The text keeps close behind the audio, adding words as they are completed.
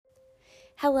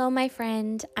Hello, my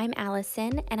friend. I'm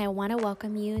Allison, and I want to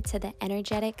welcome you to the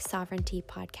Energetic Sovereignty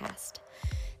Podcast.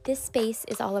 This space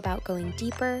is all about going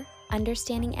deeper,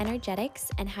 understanding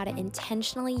energetics, and how to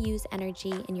intentionally use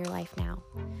energy in your life now.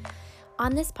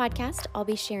 On this podcast, I'll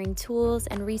be sharing tools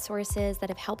and resources that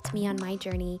have helped me on my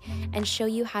journey and show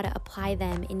you how to apply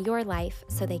them in your life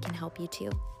so they can help you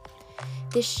too.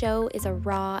 This show is a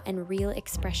raw and real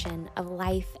expression of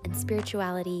life and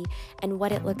spirituality and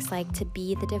what it looks like to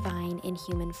be the divine in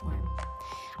human form.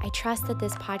 I trust that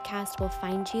this podcast will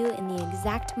find you in the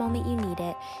exact moment you need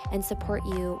it and support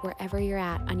you wherever you're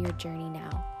at on your journey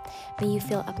now. May you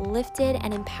feel uplifted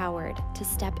and empowered to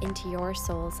step into your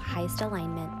soul's highest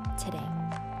alignment today.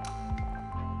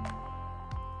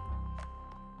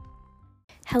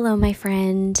 Hello, my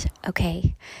friend.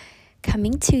 Okay.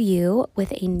 Coming to you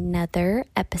with another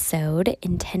episode,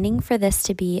 intending for this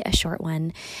to be a short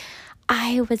one.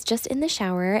 I was just in the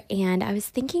shower and I was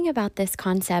thinking about this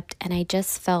concept, and I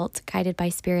just felt guided by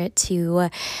spirit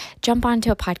to jump onto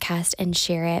a podcast and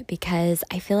share it because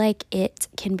I feel like it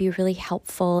can be really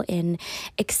helpful in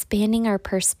expanding our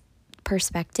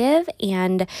perspective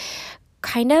and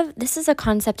this is a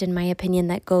concept, in my opinion,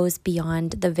 that goes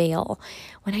beyond the veil.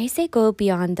 When I say go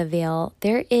beyond the veil,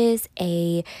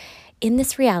 in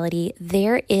this reality,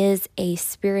 there is a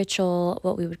spiritual,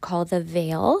 what we would call the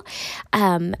veil,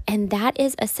 and that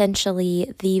is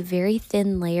essentially the very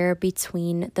thin layer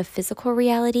between the physical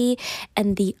reality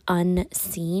and the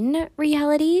unseen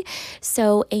reality.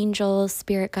 So angels,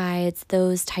 spirit guides,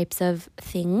 those types of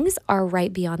things are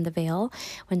right beyond the veil.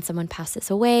 When someone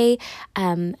passes away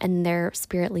and their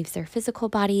spirit leaves their physical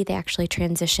body, they actually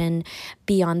transition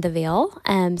beyond the veil.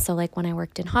 So like when I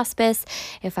worked in hospice,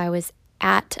 if I was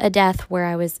at a death where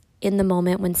I was in the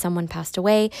moment when someone passed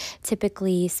away,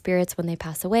 typically spirits, when they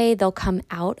pass away, they'll come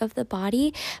out of the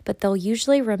body, but they'll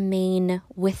usually remain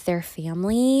with their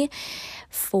family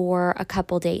for a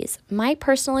couple days. My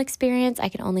personal experience, I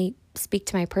can only speak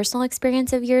to my personal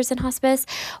experience of years in hospice,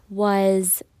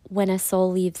 was when a soul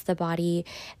leaves the body,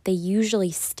 they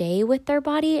usually stay with their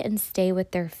body and stay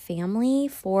with their family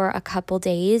for a couple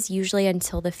days, usually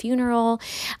until the funeral,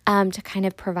 to kind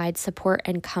of provide support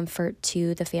and comfort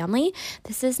to the family.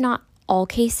 This is not all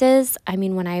cases. I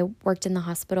mean, when I worked in the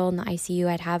hospital, in the ICU,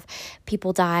 I'd have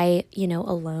people die,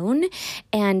 alone.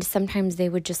 And sometimes they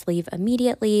would just leave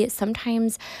immediately.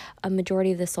 Sometimes a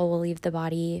majority of the soul will leave the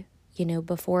body,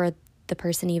 before the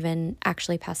person even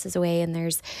actually passes away, and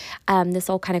there's the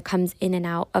soul kind of comes in and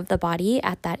out of the body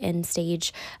at that end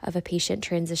stage of a patient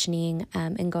transitioning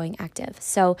and going active.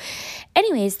 So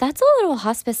anyways, that's a little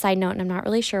hospice side note, and I'm not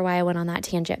really sure why I went on that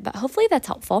tangent, but hopefully that's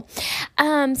helpful.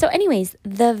 So anyways,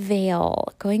 the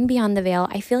veil, going beyond the veil,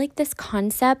 I feel like this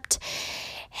concept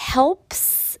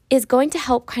is going to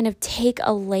help kind of take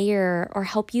a layer or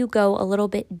help you go a little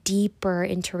bit deeper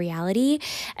into reality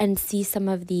and see some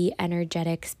of the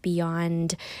energetics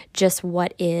beyond just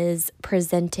what is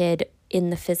presented in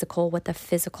the physical, what the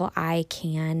physical eye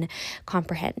can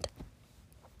comprehend.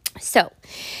 So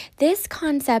this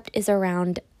concept is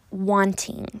around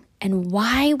wanting and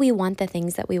why we want the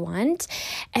things that we want.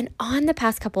 And on the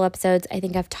past couple episodes, I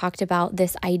think I've talked about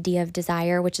this idea of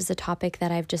desire, which is a topic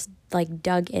that I've just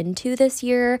dug into this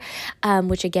year,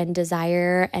 which again,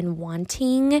 desire and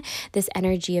wanting, this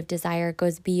energy of desire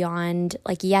goes beyond,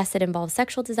 yes, it involves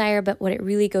sexual desire, but what it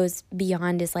really goes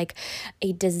beyond is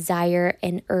a desire,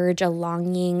 an urge, a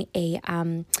longing,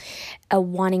 a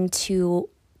wanting to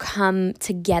come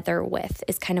together with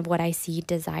is kind of what I see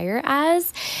desire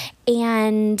as.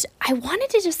 And I wanted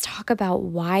to just talk about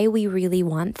why we really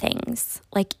want things.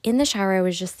 In the shower, I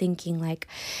was just thinking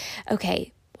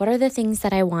okay, what are the things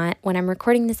that I want? When I'm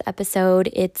recording this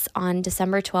episode, it's on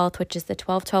December 12th, which is the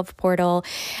 12/12 portal.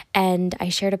 And I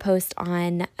shared a post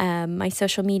on my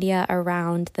social media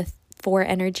around the 4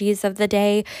 energies of the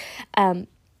day.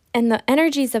 And the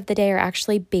energies of the day are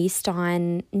actually based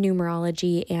on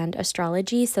numerology and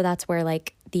astrology. So that's where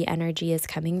the energy is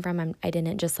coming from. I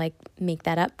didn't just make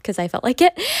that up because I felt like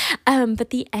it. But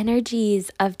the energies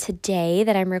of today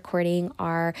that I'm recording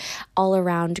are all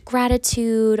around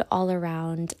gratitude, all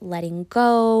around letting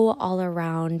go, all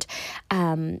around,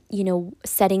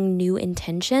 setting new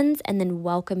intentions and then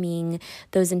welcoming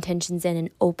those intentions in and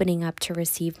opening up to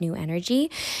receive new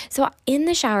energy. So in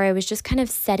the shower, I was just kind of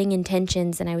setting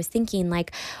intentions, and I was thinking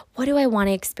what do I want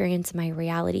to experience in my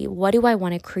reality? What do I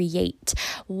want to create?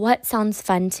 What sounds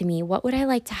fun to me? What would I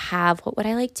like to have? What would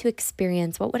I like to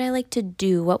experience? What would I like to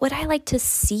do? What would I like to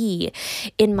see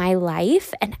in my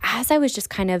life? And as I was just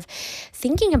kind of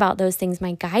thinking about those things,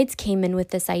 my guides came in with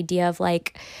this idea of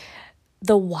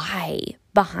the why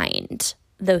behind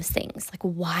those things. Like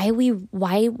why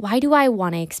do I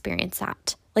want to experience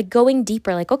that? Like going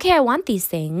deeper, like, okay, I want these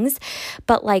things,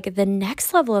 but like the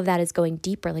next level of that is going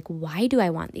deeper. Like, why do I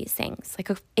want these things?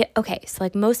 Like, okay, so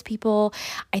like most people,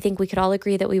 I think we could all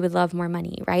agree that we would love more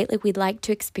money, right? Like we'd like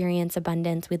to experience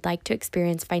abundance. We'd like to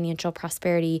experience financial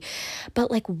prosperity, but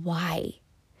like, why?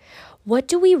 What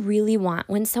do we really want?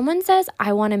 When someone says,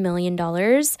 I want $1 million,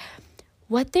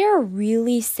 what they're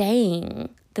really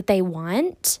saying that they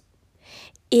want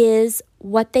is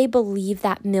what they believe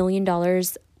that $1 million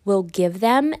will give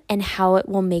them and how it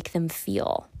will make them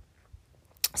feel.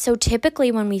 So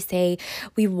typically when we say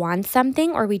we want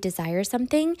something or we desire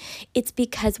something, it's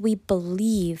because we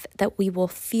believe that we will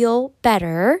feel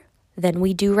better than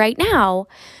we do right now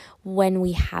when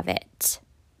we have it.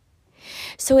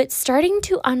 So it's starting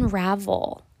to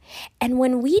unravel. And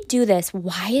when we do this,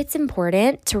 why it's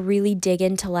important to really dig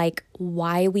into like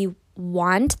why we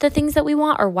want the things that we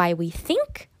want or why we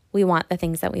think we want the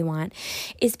things that we want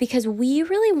is because we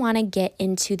really want to get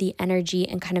into the energy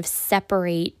and kind of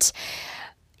separate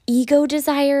ego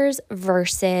desires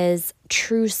versus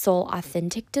true soul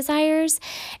authentic desires.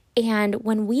 And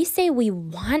when we say we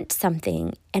want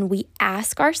something and we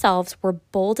ask ourselves, we're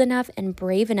bold enough and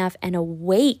brave enough and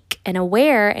awake and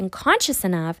aware and conscious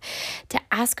enough to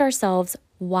ask ourselves,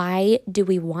 why do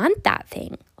we want that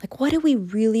thing? Like, what do we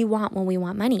really want when we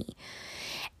want money?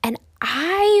 And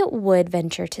I would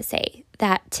venture to say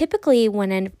that typically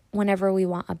whenever we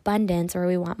want abundance or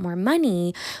we want more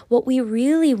money, what we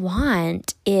really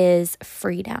want is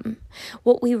freedom.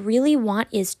 What we really want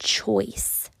is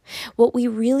choice. What we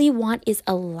really want is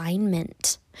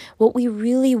alignment. What we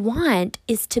really want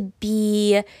is to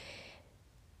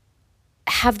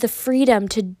have the freedom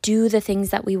to do the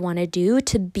things that we want to do,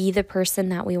 to be the person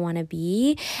that we want to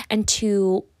be, and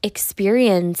to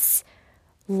experience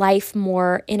life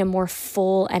more in a more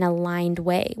full and aligned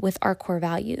way with our core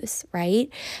values, right?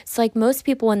 So like most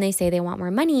people, when they say they want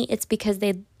more money, it's because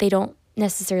they don't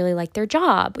necessarily like their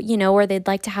job, or they'd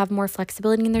like to have more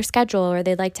flexibility in their schedule, or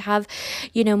they'd like to have,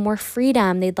 more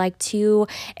freedom. They'd like to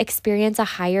experience a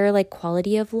higher like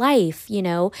quality of life,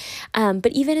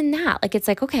 but even in that, like, it's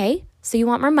like, okay, so you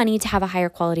want more money to have a higher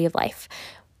quality of life.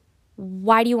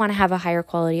 Why do you want to have a higher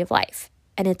quality of life?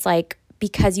 And it's like,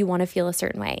 because you want to feel a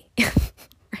certain way.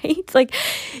 Right? It's like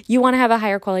you want to have a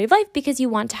higher quality of life because you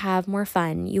want to have more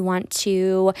fun. You want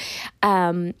to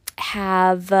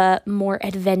have more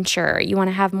adventure. You want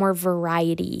to have more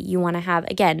variety. You want to have,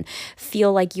 again,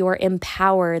 feel like you're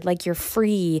empowered, like you're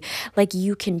free, like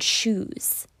you can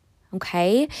choose.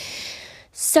 Okay?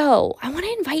 So I want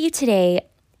to invite you today,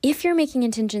 if you're making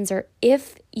intentions or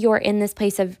if you're in this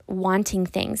place of wanting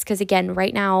things, because again,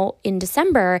 right now in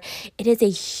December, it is a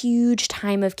huge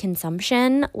time of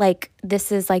consumption. Like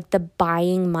this is like the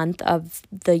buying month of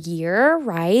the year,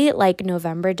 right? Like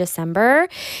November, December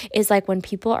is like when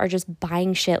people are just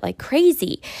buying shit like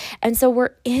crazy. And so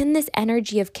we're in this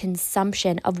energy of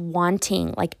consumption, of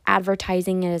wanting, like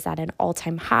advertising is at an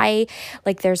all-time high.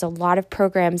 Like there's a lot of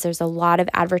programs, there's a lot of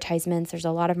advertisements, there's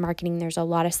a lot of marketing, there's a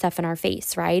lot of stuff in our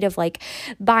face, right? Of like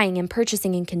buying and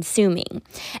purchasing and consuming.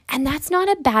 And that's not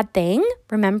a bad thing.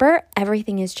 Remember,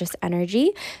 everything is just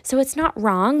energy. So it's not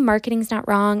wrong. Marketing's not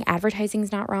wrong.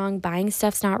 Advertising's not wrong. Buying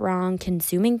stuff's not wrong.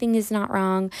 Consuming things is not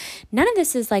wrong. None of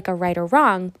this is like a right or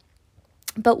wrong.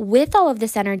 But with all of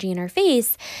this energy in our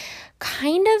face,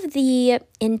 kind of the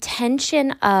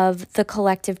intention of the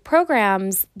collective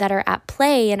programs that are at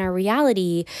play in our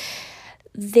reality,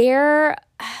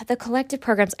 the collective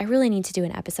programs, I really need to do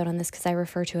an episode on this because I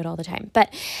refer to it all the time,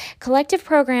 but collective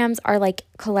programs are like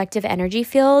collective energy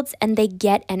fields, and they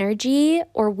get energy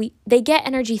they get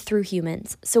energy through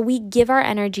humans. So we give our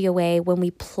energy away when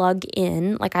we plug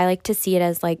in. Like I like to see it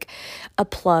as like a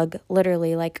plug,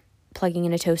 literally like plugging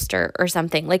in a toaster or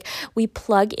something. Like we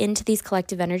plug into these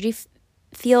collective energy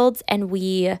fields and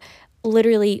we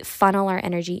literally funnel our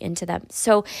energy into them.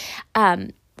 So,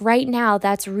 right now,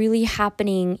 that's really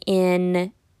happening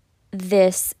in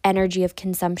this energy of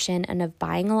consumption and of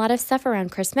buying a lot of stuff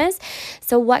around Christmas.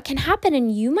 So what can happen,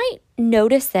 and you might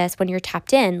notice this when you're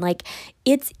tapped in, like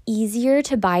it's easier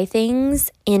to buy things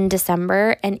in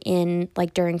December and in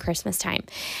like during Christmas time.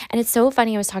 And it's so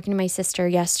funny. I was talking to my sister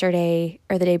yesterday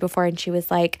or the day before, and she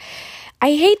was like,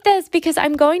 I hate this because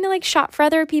I'm going to like shop for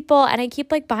other people and I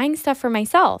keep like buying stuff for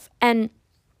myself. And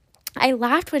I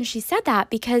laughed when she said that,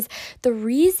 because the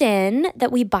reason that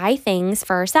we buy things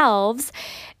for ourselves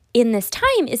in this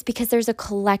time is because there's a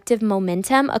collective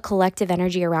momentum, a collective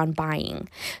energy around buying.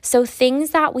 So things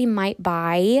that we might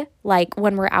buy, like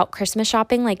when we're out Christmas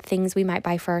shopping, like things we might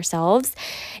buy for ourselves,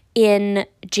 in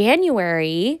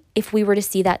January, if we were to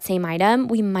see that same item,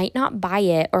 we might not buy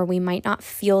it, or we might not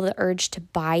feel the urge to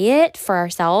buy it for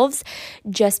ourselves,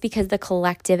 just because the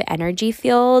collective energy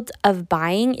field of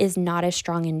buying is not as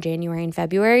strong in January and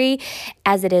February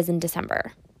as it is in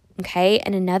December. Okay.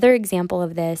 And another example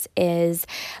of this is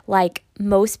like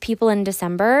most people in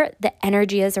December, the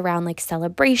energy is around like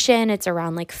celebration. It's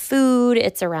around like food.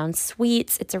 It's around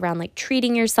sweets. It's around like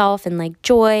treating yourself and like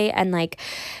joy and like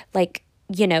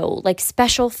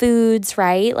special foods,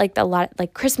 right? Like a lot,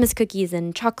 like Christmas cookies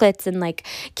and chocolates and like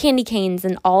candy canes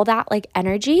and all that like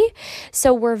energy.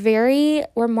 So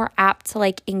we're more apt to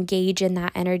like engage in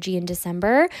that energy in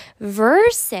December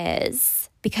versus,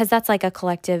 because that's like a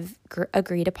collective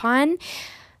agreed upon,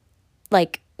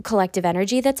 like collective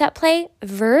energy that's at play,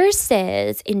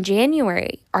 versus in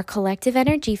January, our collective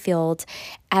energy field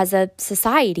as a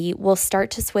society will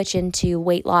start to switch into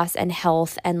weight loss and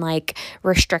health and like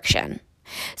restriction.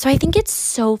 So I think it's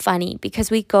so funny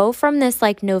because we go from this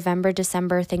like November,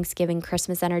 December, Thanksgiving,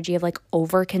 Christmas energy of like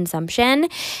overconsumption.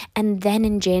 And then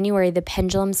in January, the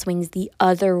pendulum swings the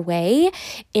other way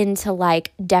into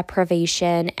like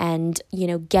deprivation and,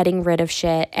 getting rid of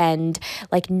shit and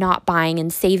like not buying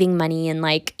and saving money and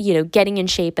like, getting in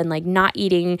shape and like not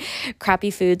eating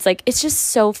crappy foods. Like it's just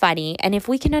so funny. And if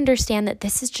we can understand that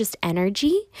this is just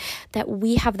energy, that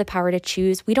we have the power to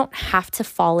choose, we don't have to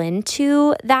fall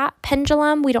into that pendulum.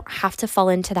 We don't have to fall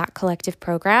into that collective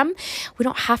program. We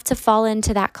don't have to fall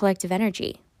into that collective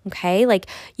energy. Okay. Like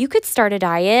you could start a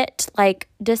diet like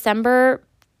December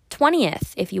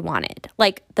 20th if you wanted.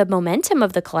 Like the momentum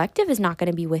of the collective is not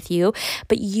going to be with you,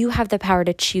 but you have the power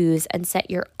to choose and set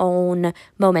your own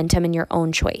momentum and your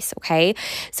own choice. Okay.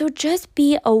 So just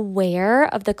be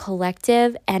aware of the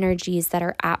collective energies that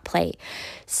are at play.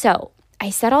 So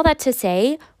I said all that to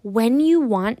say, when you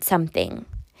want something,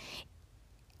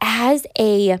 as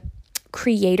a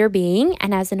creator being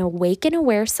and as an awake and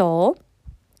aware soul,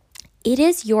 it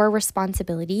is your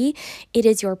responsibility, it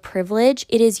is your privilege,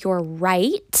 it is your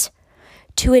right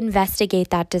to investigate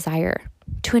that desire,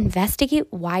 to investigate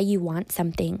why you want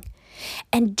something.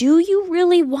 And do you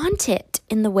really want it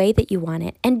in the way that you want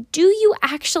it? And do you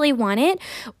actually want it,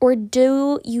 or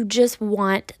do you just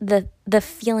want the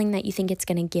feeling that you think it's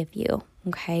going to give you?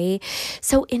 Okay?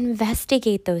 So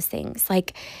investigate those things.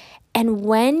 And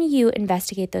when you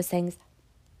investigate those things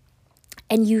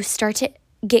and you start to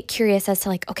get curious as to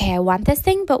like, okay, I want this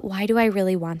thing, but why do I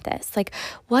really want this? Like,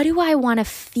 what do I want to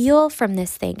feel from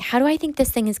this thing? How do I think this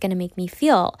thing is going to make me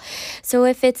feel? So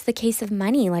if it's the case of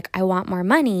money, like I want more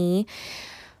money,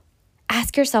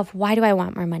 ask yourself, why do I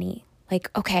want more money? Like,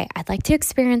 okay, I'd like to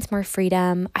experience more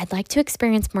freedom. I'd like to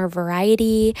experience more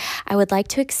variety. I would like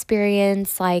to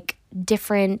experience like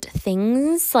different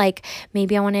things. Like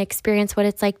maybe I want to experience what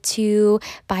it's like to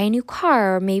buy a new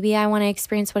car, or maybe I want to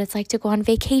experience what it's like to go on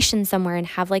vacation somewhere and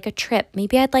have like a trip.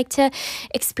 Maybe I'd like to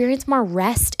experience more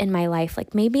rest in my life.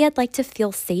 Like maybe I'd like to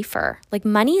feel safer. Like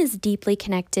money is deeply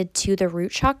connected to the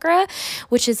root chakra,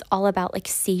 which is all about like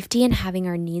safety and having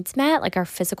our needs met, like our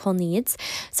physical needs.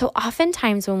 So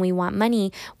oftentimes when we want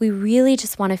money, we really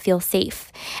just want to feel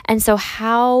safe. And so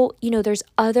there's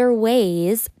other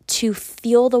ways to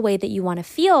feel the way that you want to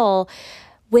feel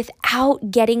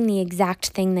without getting the exact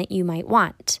thing that you might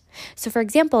want. So for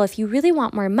example, if you really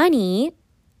want more money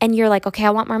and you're like, okay, I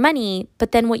want more money,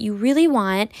 but then what you really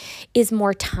want is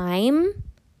more time,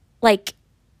 like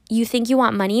you think you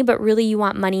want money, but really you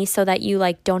want money so that you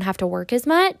like don't have to work as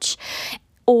much,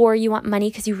 or you want money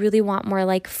because you really want more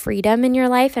like freedom in your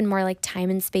life and more like time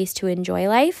and space to enjoy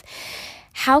life.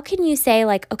 How can you say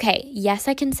like, okay, yes,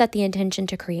 I can set the intention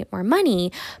to create more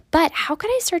money, but how can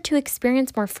I start to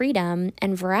experience more freedom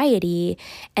and variety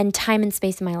and time and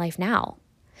space in my life now?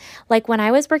 Like when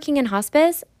I was working in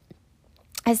hospice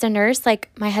as a nurse, like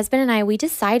my husband and I, we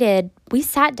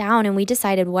sat down and we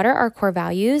decided what are our core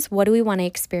values? What do we want to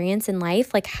experience in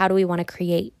life? Like, how do we want to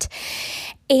create?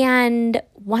 And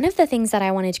one of the things that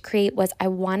I wanted to create was I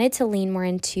wanted to lean more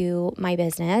into my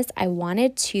business. I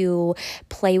wanted to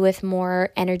play with more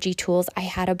energy tools. I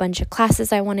had a bunch of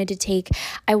classes I wanted to take.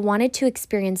 I wanted to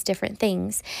experience different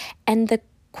things. And the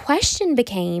question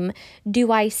became,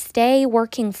 do I stay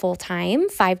working full-time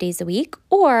 5 days a week,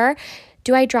 or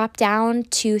do I drop down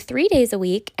to 3 days a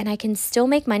week and I can still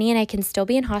make money and I can still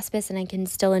be in hospice and I can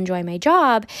still enjoy my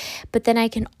job, but then I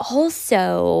can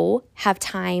also have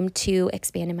time to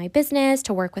expand in my business,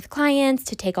 to work with clients,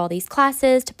 to take all these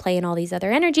classes, to play in all these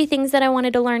other energy things that I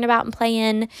wanted to learn about and play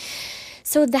in.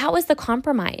 So that was the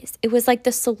compromise. It was like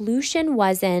the solution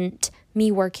wasn't me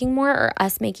working more or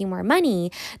us making more money.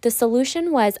 The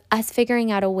solution was us figuring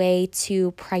out a way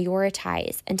to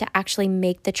prioritize and to actually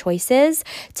make the choices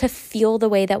to feel the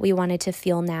way that we wanted to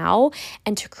feel now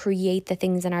and to create the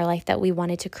things in our life that we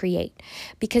wanted to create.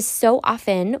 Because so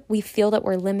often we feel that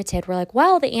we're limited. We're like,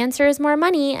 well, the answer is more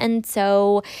money. And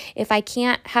so if I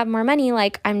can't have more money,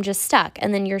 like I'm just stuck.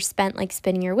 And then you're spent like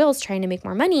spinning your wheels trying to make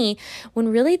more money, when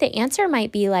really the answer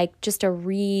might be like just a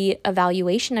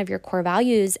reevaluation of your core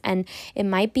values. And it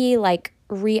might be like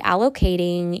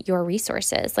reallocating your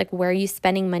resources. Like, where are you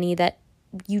spending money that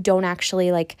you don't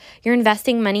actually like? You're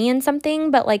investing money in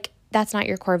something, but like that's not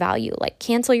your core value. Like,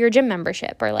 cancel your gym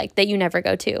membership, or like that you never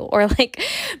go to, or like,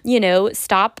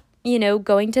 stop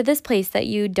going to this place that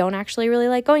you don't actually really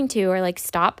like going to, or like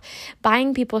stop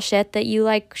buying people shit that you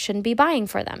like shouldn't be buying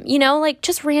for them, like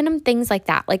just random things like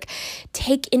that. Like,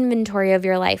 take inventory of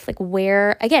your life. Like,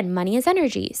 where, again, money is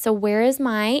energy. So where is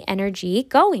my energy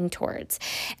going towards?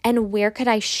 And where could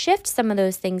I shift some of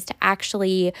those things to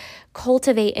actually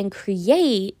cultivate and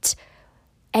create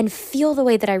and feel the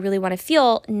way that I really want to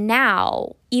feel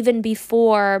now, even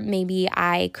before maybe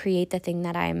I create the thing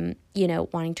that I'm,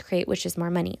 wanting to create, which is more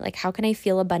money. Like, how can I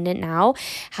feel abundant now?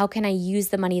 How can I use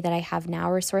the money that I have now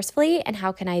resourcefully? And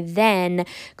how can I then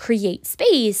create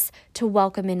space to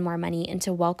welcome in more money and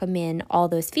to welcome in all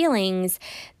those feelings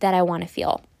that I want to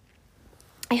feel?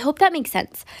 I hope that makes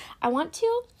sense. I want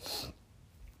to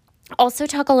also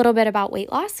talk a little bit about weight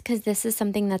loss, because this is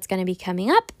something that's going to be coming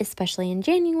up, especially in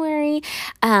January.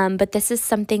 But this is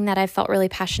something that I felt really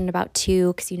passionate about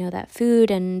too, because that food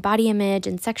and body image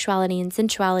and sexuality and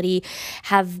sensuality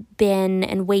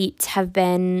and weight have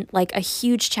been like a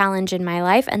huge challenge in my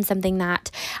life, and something that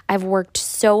I've worked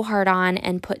so hard on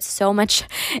and put so much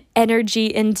energy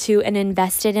into and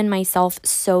invested in myself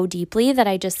so deeply that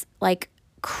I just like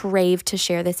crave to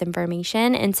share this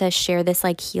information and to share this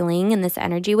like healing and this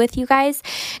energy with you guys,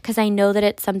 because I know that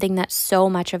it's something that so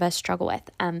much of us struggle with.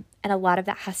 And a lot of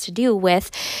that has to do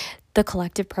with the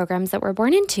collective programs that we're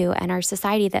born into and our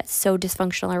society that's so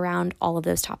dysfunctional around all of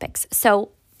those topics.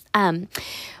 So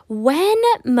when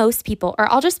most people,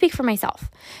 or I'll just speak for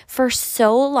myself, for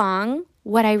so long,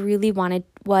 what I really wanted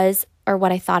was, or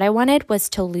what I thought I wanted was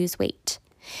to lose weight.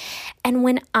 And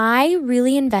when I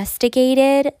really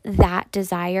investigated that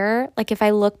desire, like if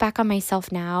I look back on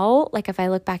myself now, like if I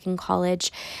look back in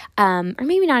college, or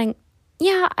maybe not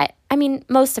I mean,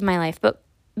 most of my life, but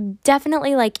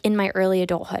definitely like in my early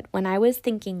adulthood, when I was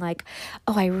thinking like,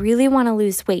 oh, I really want to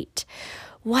lose weight,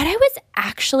 what I was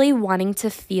actually wanting to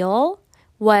feel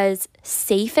was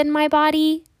safe in my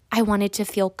body. I wanted to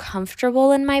feel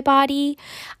comfortable in my body.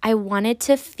 I wanted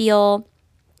to feel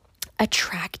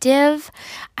attractive.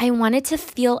 I wanted to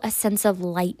feel a sense of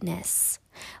lightness.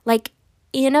 Like,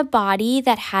 in a body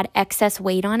that had excess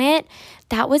weight on it,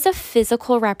 that was a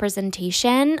physical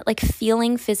representation. Like,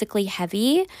 feeling physically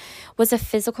heavy was a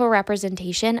physical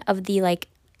representation of the like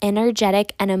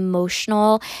energetic and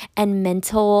emotional and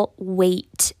mental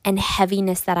weight and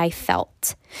heaviness that I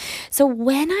felt. So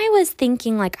when I was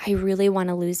thinking like, I really want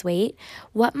to lose weight,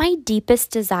 what my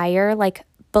deepest desire, like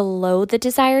below the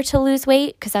desire to lose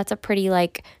weight, because that's a pretty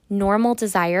like normal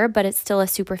desire, but it's still a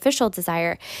superficial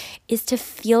desire, is to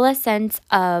feel a sense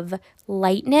of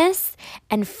lightness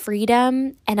and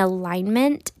freedom and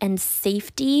alignment and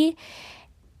safety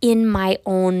in my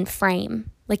own frame,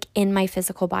 like in my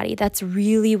physical body. That's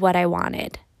really what I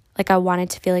wanted. Like, I wanted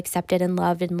to feel accepted and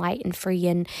loved and light and free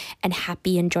and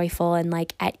happy and joyful and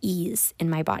like at ease in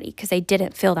my body, because I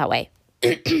didn't feel that way.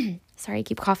 Sorry, I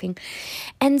keep coughing.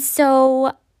 And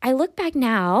so I look back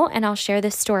now and I'll share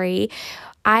this story.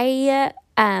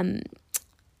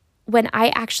 When I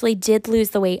actually did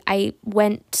lose the weight, I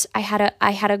had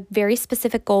a very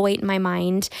specific goal weight in my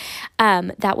mind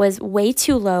that was way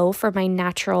too low for my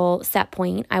natural set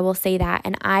point. I will say that.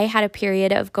 And I had a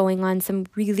period of going on some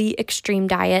really extreme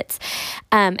diets.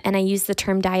 And I use the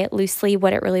term diet loosely.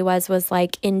 What it really was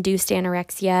like induced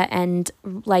anorexia and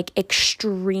like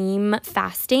extreme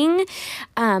fasting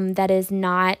that is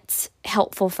not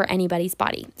helpful for anybody's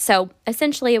body. So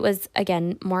essentially it was,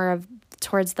 again, more of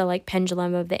towards the like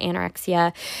pendulum of the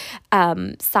anorexia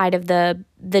side of the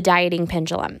dieting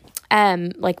pendulum,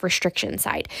 like restriction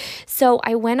side. So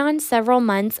I went on several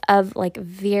months of like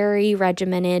very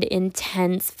regimented,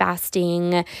 intense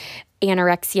fasting,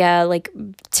 anorexia, like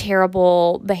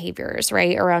terrible behaviors,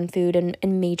 right, around food and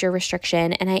major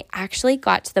restriction. And I actually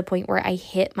got to the point where I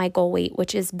hit my goal weight,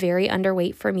 which is very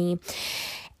underweight for me.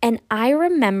 And I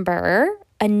remember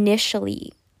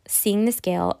initially seeing the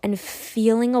scale and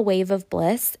feeling a wave of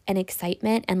bliss and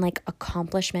excitement and like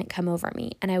accomplishment come over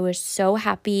me. And I was so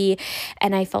happy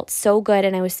and I felt so good,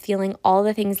 and I was feeling all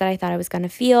the things that I thought I was going to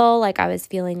feel. Like I was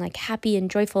feeling like happy and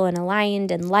joyful and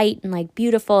aligned and light and like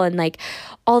beautiful and like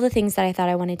all the things that I thought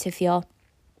I wanted to feel.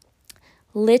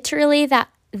 Literally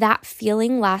that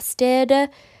feeling lasted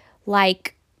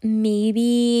like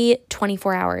maybe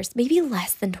 24 hours, maybe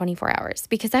less than 24 hours,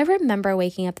 because I remember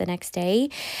waking up the next day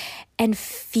and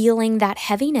feeling that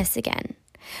heaviness again.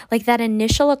 Like that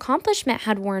initial accomplishment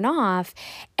had worn off,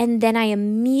 and then I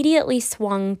immediately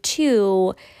swung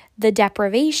to the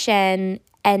deprivation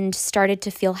and started to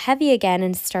feel heavy again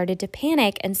and started to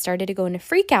panic and started to go into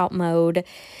freak out mode.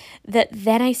 That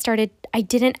then I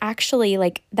didn't actually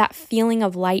like that feeling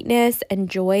of lightness and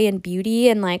joy and beauty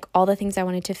and like all the things I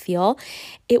wanted to feel.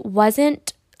 It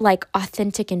wasn't like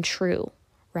authentic and true,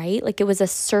 right? Like it was a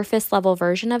surface level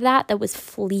version of that was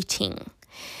fleeting.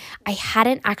 I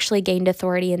hadn't actually gained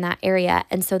authority in that area.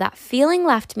 And so that feeling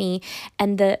left me,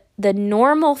 and the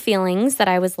normal feelings that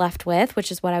I was left with,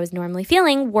 which is what I was normally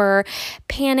feeling, were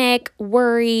panic,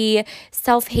 worry,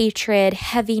 self-hatred,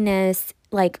 heaviness,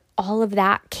 like all of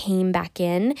that came back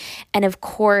in. And of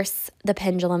course, the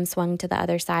pendulum swung to the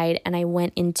other side, and I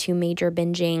went into major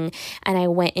binging and I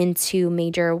went into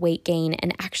major weight gain.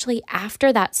 And actually,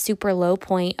 after that super low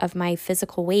point of my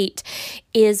physical weight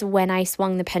is when I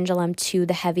swung the pendulum to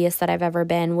the heaviest that I've ever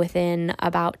been within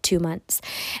about 2 months.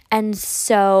 And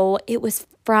so it was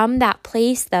from that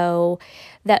place, though,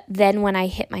 that then when I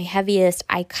hit my heaviest,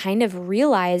 I kind of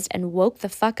realized and woke the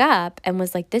fuck up and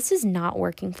was like, this is not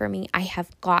working for me. I have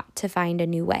got to find a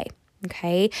new way.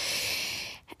 Okay.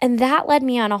 And that led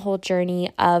me on a whole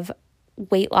journey of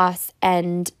weight loss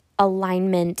and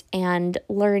alignment and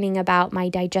learning about my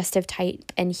digestive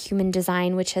type and human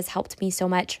design, which has helped me so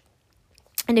much.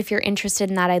 And if you're interested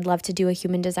in that, I'd love to do a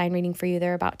human design reading for you.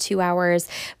 They're about 2 hours,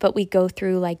 but we go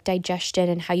through like digestion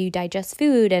and how you digest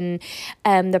food and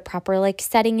the proper like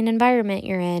setting and environment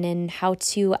you're in, and how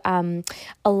to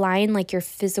align like your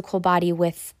physical body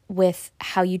with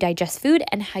how you digest food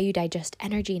and how you digest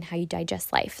energy and how you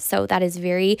digest life. So that is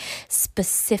very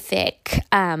specific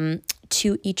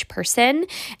to each person.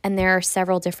 And there are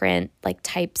several different like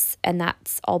types, and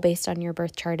that's all based on your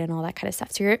birth chart and all that kind of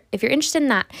stuff. So if you're interested in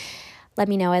that, let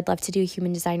me know. I'd love to do a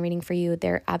human design reading for you.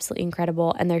 They're absolutely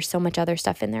incredible. And there's so much other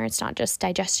stuff in there. It's not just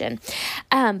digestion.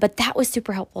 But that was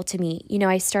super helpful to me. You know,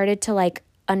 I started to like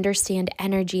understand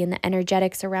energy and the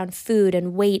energetics around food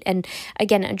and weight, and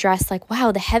again, address like,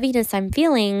 wow, the heaviness I'm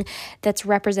feeling that's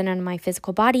represented in my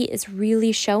physical body is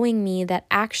really showing me that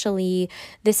actually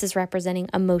this is representing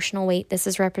emotional weight. This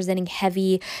is representing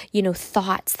heavy,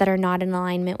 thoughts that are not in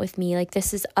alignment with me. Like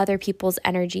this is other people's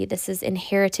energy. This is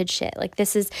inherited shit. Like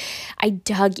I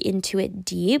dug into it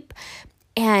deep,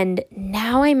 and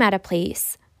now I'm at a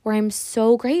place where I'm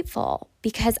so grateful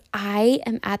because I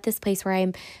am at this place where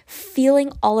I'm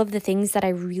feeling all of the things that I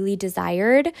really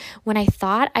desired. When I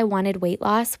thought I wanted weight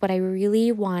loss, what I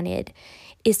really wanted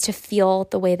is to feel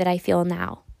the way that I feel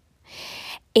now.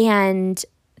 And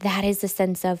that is a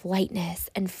sense of lightness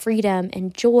and freedom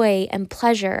and joy and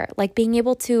pleasure, like being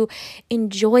able to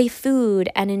enjoy food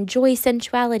and enjoy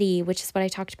sensuality, which is what I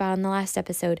talked about in the last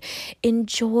episode,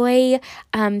 enjoy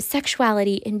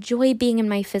sexuality, enjoy being in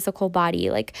my physical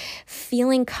body, like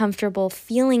feeling comfortable,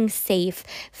 feeling safe,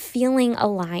 feeling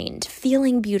aligned,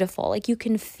 feeling beautiful. Like you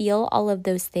can feel all of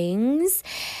those things,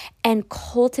 and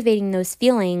cultivating those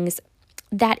feelings,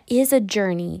 that is a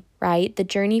journey, right? The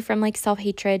journey from like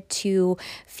self-hatred to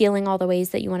feeling all the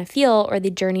ways that you want to feel, or the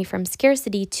journey from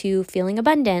scarcity to feeling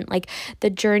abundant, like the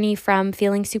journey from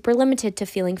feeling super limited to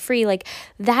feeling free. Like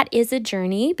that is a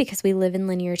journey because we live in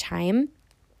linear time.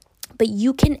 But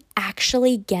you can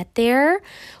actually get there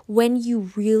when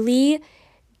you really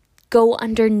go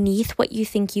underneath what you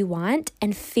think you want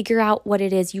and figure out what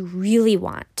it is you really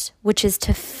want, which is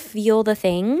to feel the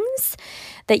things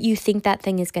that you think that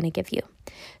thing is going to give you.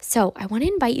 So I want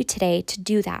to invite you today to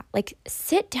do that. Like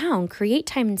sit down, create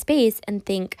time and space, and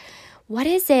think, what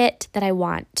is it that I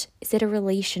want? Is it a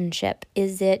relationship?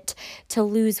 Is it to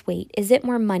lose weight? Is it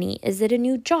more money? Is it a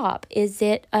new job? Is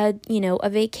it a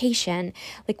vacation?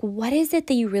 Like what is it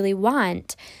that you really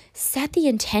want? Set the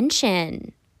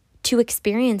intention to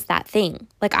experience that thing.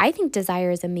 Like I think desire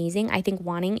is amazing. I think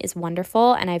wanting is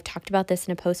wonderful. And I've talked about this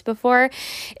in a post before,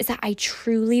 is that I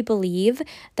truly believe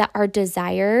that our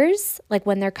desires, like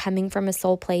when they're coming from a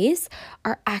soul place,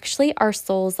 are actually our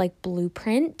soul's like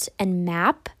blueprint and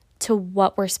map to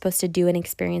what we're supposed to do and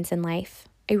experience in life.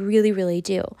 I really, really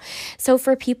do. So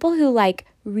for people who like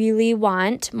really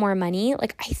want more money,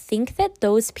 like I think that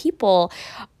those people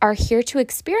are here to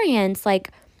experience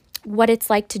like what it's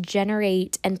like to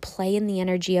generate and play in the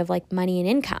energy of like money and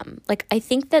income. Like, I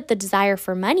think that the desire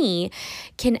for money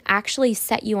can actually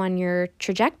set you on your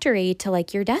trajectory to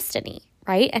like your destiny,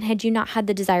 right? And had you not had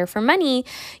the desire for money,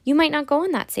 you might not go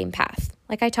on that same path.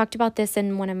 Like, I talked about this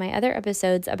in one of my other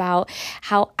episodes about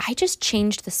how I just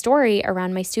changed the story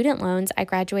around my student loans. I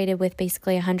graduated with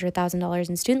basically $100,000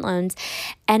 in student loans,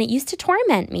 and it used to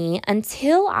torment me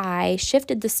until I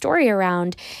shifted the story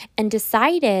around and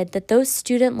decided that those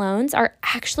student loans are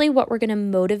actually what were going to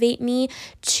motivate me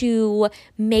to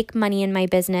make money in my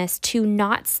business, to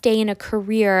not stay in a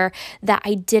career that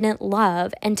I didn't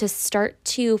love, and to start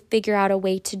to figure out a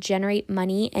way to generate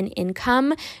money and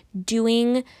income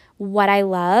doing what I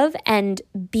love and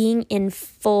being in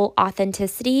full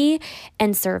authenticity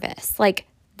and service. Like,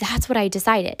 that's what I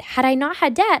decided. Had I not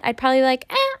had debt, I'd probably be like,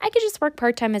 I could just work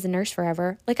part-time as a nurse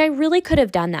forever. Like, I really could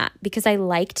have done that because I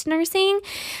liked nursing.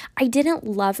 I didn't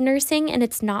love nursing, and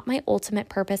it's not my ultimate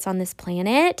purpose on this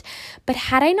planet. But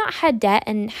had I not had debt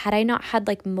and had I not had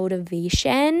like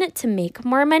motivation to make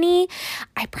more money,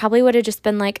 I probably would have just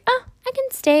been like, I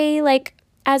can stay like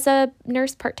as a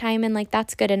nurse part-time and like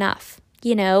that's good enough.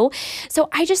 So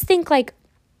I just think like,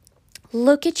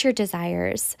 look at your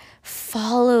desires,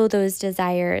 follow those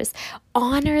desires,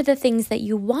 honor the things that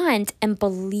you want, and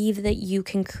believe that you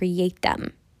can create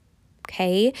them.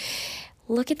 Okay?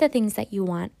 Look at the things that you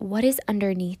want. What is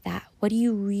underneath that? What do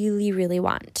you really, really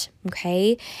want?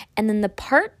 Okay? And then the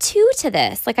part 2 to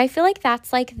this, like, I feel like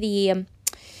that's like the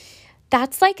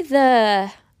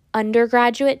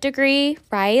undergraduate degree,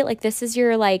 right? Like, this is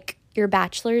your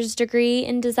bachelor's degree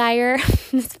in desire.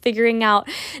 It's figuring out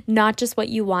not just what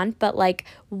you want, but like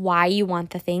why you want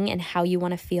the thing and how you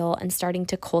want to feel, and starting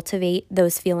to cultivate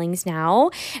those feelings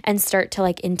now and start to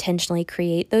like intentionally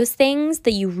create those things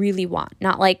that you really want.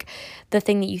 Not like the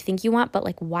thing that you think you want, but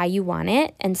like why you want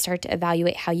it, and start to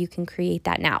evaluate how you can create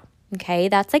that now. Okay?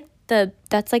 That's like the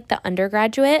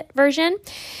undergraduate version.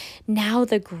 Now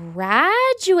the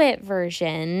graduate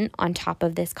version on top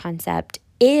of this concept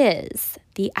is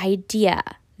the idea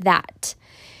that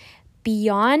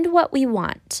beyond what we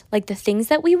want, like the things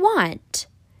that we want,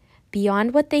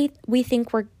 beyond what we think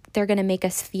they're going to make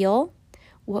us feel,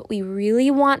 what we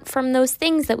really want from those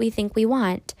things that we think we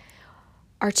want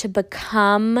are to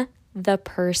become the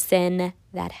person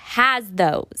that has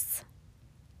those.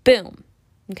 Boom.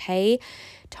 Okay?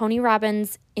 Tony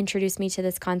Robbins introduced me to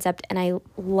this concept, and I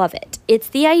love it. It's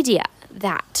the idea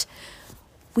that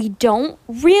we don't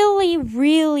really,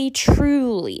 really,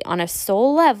 truly, on a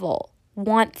soul level,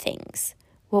 want things.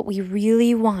 What we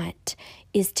really want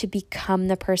is to become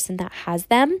the person that has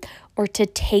them, or to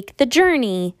take the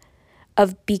journey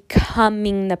of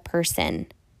becoming the person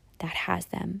that has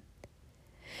them.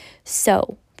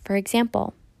 So, for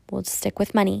example, we'll just stick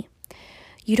with money.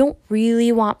 You don't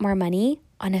really want more money.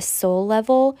 On a soul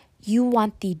level, you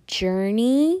want the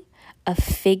journey of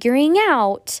figuring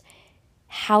out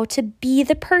how to be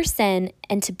the person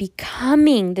and to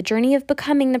the journey of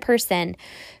becoming the person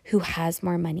who has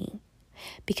more money.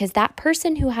 Because that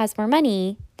person who has more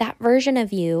money, that version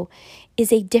of you,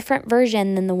 is a different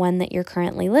version than the one that you're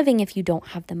currently living if you don't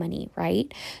have the money,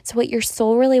 right? So what your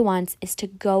soul really wants is to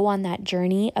go on that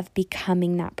journey of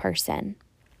becoming that person.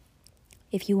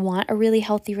 If you want a really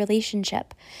healthy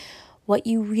relationship, what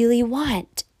you really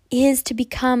want is to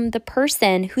become the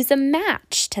person who's a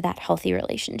match to that healthy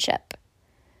relationship.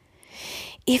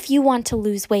 If you want to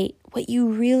lose weight, what you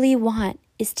really want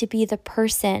is to be the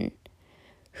person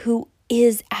who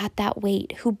is at that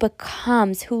weight, who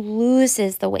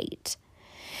loses the weight.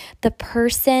 The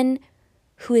person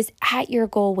who is at your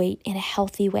goal weight in a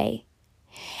healthy way.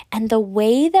 And the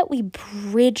way that we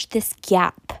bridge this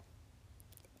gap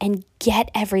and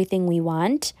get everything we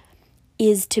want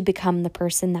is to become the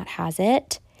person that has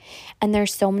it. And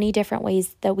there's so many different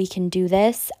ways that we can do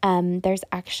this.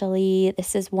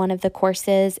 This is one of the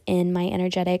courses in my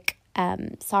energetic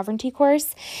sovereignty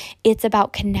course. It's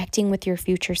about connecting with your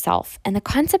future self. And the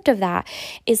concept of that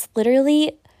is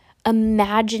literally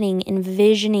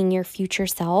envisioning your future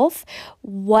self,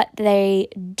 what they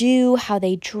do, how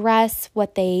they dress,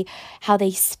 how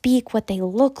they speak, what they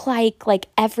look like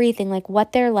everything, like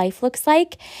what their life looks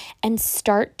like, and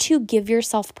start to give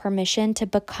yourself permission to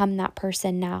become that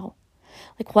person now.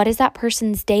 Like, what does that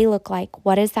person's day look like?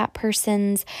 What does that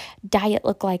person's diet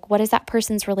look like? What does that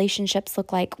person's relationships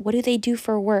look like? What do they do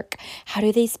for work? How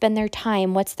do they spend their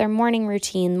time? What's their morning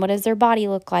routine? What does their body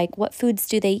look like? What foods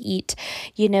do they eat?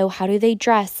 How do they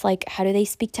dress? Like, how do they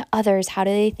speak to others? How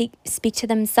do they speak to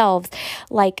themselves?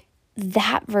 Like,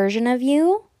 that version of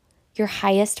you, your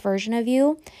highest version of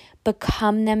you,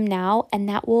 become them now, and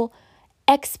that will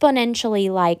exponentially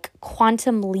like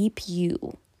quantum leap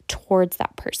you towards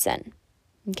that person.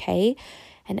 Okay.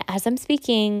 And as I'm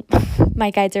speaking,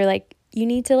 my guides are like, you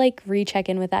need to like recheck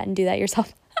in with that and do that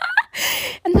yourself.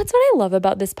 And that's what I love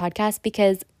about this podcast,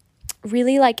 because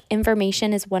really like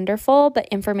information is wonderful, but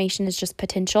information is just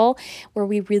potential. Where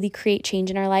we really create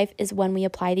change in our life is when we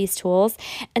apply these tools.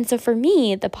 And so for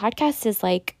me, the podcast is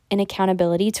like an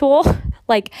accountability tool.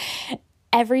 Like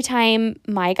every time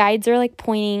my guides are like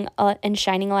pointing and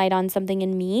shining a light on something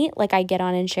in me, like I get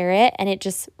on and share it, and it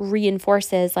just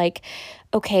reinforces like,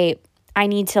 okay, I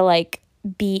need to like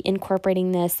be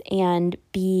incorporating this and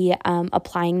be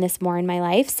applying this more in my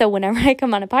life. So whenever I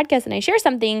come on a podcast and I share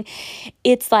something,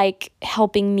 it's like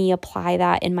helping me apply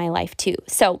that in my life too.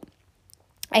 So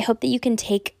I hope that you can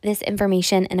take this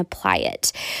information and apply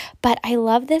it. But I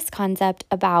love this concept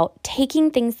about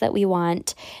taking things that we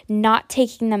want, not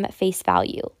taking them at face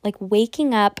value, like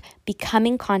waking up,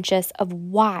 becoming conscious of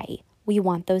why we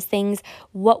want those things,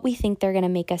 what we think they're going to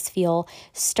make us feel,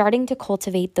 starting to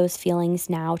cultivate those feelings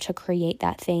now to create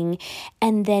that thing,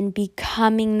 and then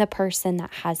becoming the person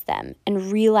that has them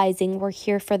and realizing we're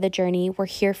here for the journey, we're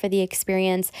here for the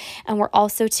experience, and we're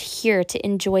also here to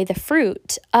enjoy the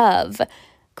fruit of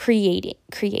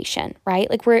creation, right?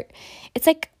 Like it's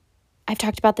like, I've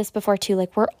talked about this before too,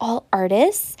 like we're all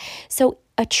artists. So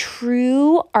a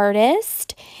true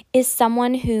artist is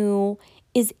someone who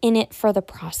is in it for the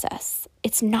process.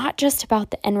 It's not just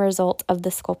about the end result of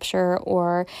the sculpture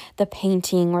or the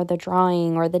painting or the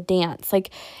drawing or the dance. Like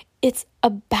it's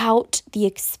about the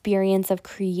experience of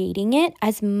creating it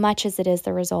as much as it is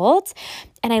the result.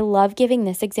 And I love giving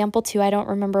this example too. I don't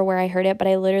remember where I heard it, but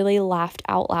I literally laughed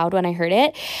out loud when I heard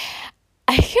it.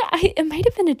 It might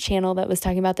have been a channel that was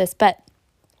talking about this, but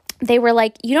they were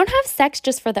like, you don't have sex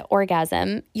just for the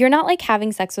orgasm. You're not like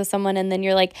having sex with someone and then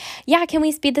you're like, yeah, can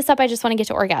we speed this up? I just want to get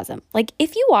to orgasm. Like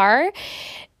if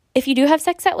you do have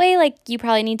sex that way, like you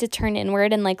probably need to turn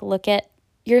inward and like look at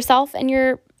yourself and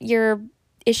your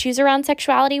issues around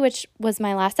sexuality, which was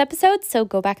my last episode. So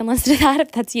go back and listen to that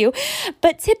if that's you.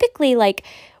 But typically like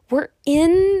we're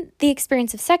in the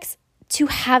experience of sex to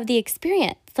have the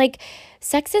experience. Like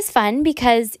sex is fun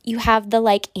because you have the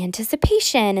like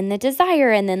anticipation and the desire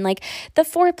and then like the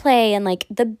foreplay and like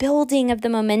the building of the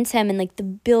momentum and like the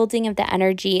building of the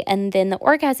energy. And then the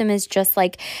orgasm is just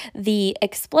like the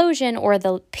explosion or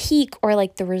the peak or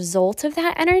like the result of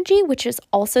that energy, which is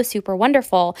also super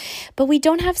wonderful. But we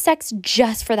don't have sex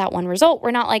just for that one result.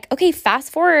 We're not like, okay, fast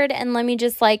forward and let me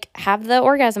just like have the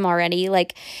orgasm already.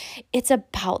 Like it's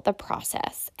about the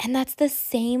process. And that's the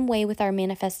same way with our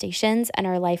manifestations and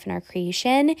our life and our creation.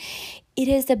 It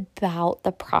is about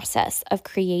the process of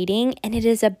creating, and it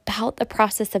is about the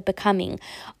process of becoming.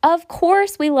 Of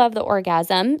course, we love the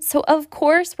orgasm. So of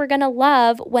course, we're going to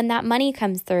love when that money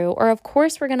comes through, or of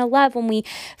course, we're going to love when we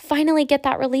finally get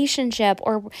that relationship,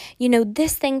 or,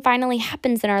 this thing finally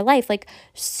happens in our life. Like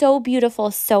so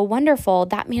beautiful, so wonderful.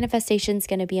 That manifestation is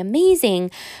going to be amazing.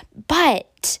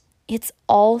 But it's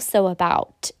also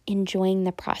about enjoying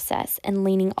the process and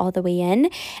leaning all the way in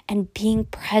and being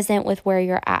present with where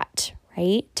you're at,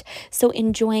 right? So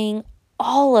enjoying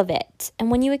all of it.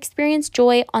 And when you experience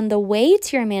joy on the way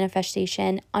to your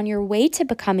manifestation, on your way to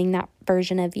becoming that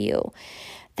version of you,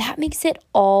 that makes it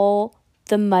all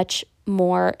the much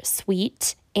more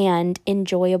sweet and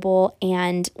enjoyable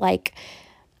and like,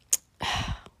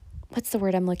 what's the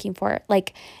word I'm looking for?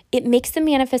 Like it makes the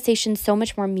manifestation so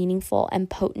much more meaningful and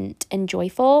potent and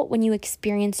joyful when you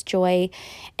experience joy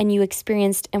and you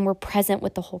experienced and were present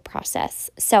with the whole process.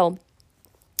 So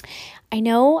I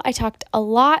know I talked a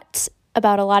lot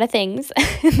about a lot of things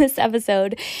in this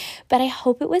episode, but I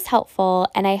hope it was helpful.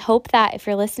 And I hope that if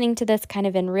you're listening to this kind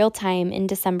of in real time in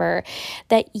December,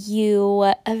 that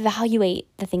you evaluate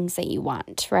the things that you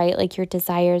want, right? Like your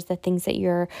desires, the things that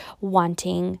you're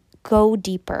wanting. Go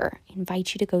deeper. I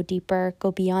invite you to go deeper,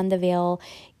 go beyond the veil,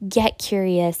 get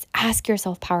curious, ask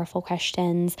yourself powerful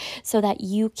questions so that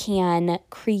you can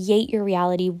create your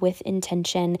reality with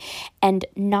intention and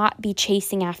not be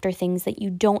chasing after things that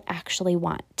you don't actually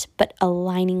want, but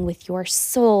aligning with your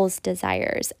soul's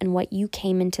desires and what you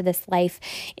came into this life,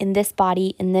 in this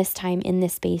body, in this time, in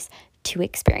this space to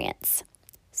experience.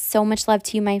 So much love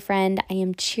to you, my friend. I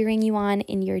am cheering you on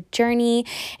in your journey.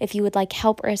 If you would like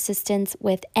help or assistance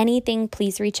with anything,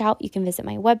 please reach out. You can visit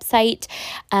my website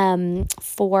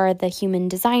for the human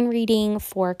design reading,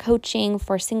 for coaching,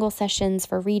 for single sessions,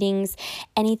 for readings,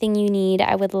 anything you need.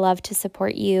 I would love to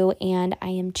support you, and I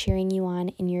am cheering you on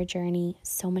in your journey.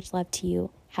 So much love to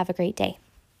you. Have a great day.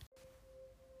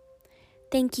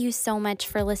 Thank you so much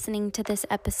for listening to this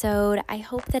episode. I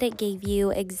hope that it gave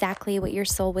you exactly what your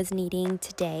soul was needing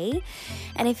today.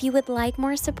 And if you would like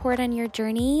more support on your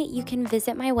journey, you can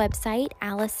visit my website,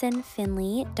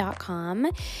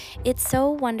 AllisonFinley.com. It's so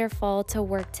wonderful to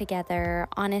work together.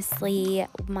 Honestly,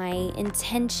 my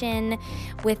intention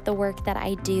with the work that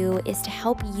I do is to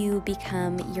help you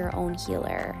become your own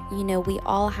healer. You know, we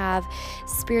all have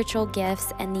spiritual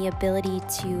gifts and the ability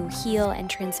to heal and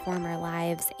transform our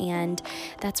lives, and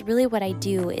that's really what I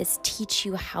do, is teach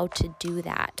you how to do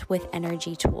that with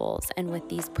energy tools and with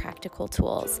these practical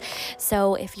tools.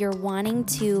 So if you're wanting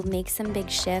to make some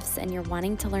big shifts and you're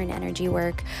wanting to learn energy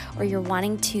work, or you're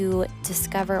wanting to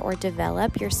discover or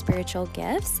develop your spiritual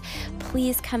gifts,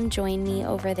 please come join me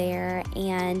over there.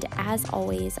 And as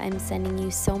always, I'm sending you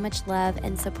so much love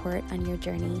and support on your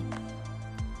journey.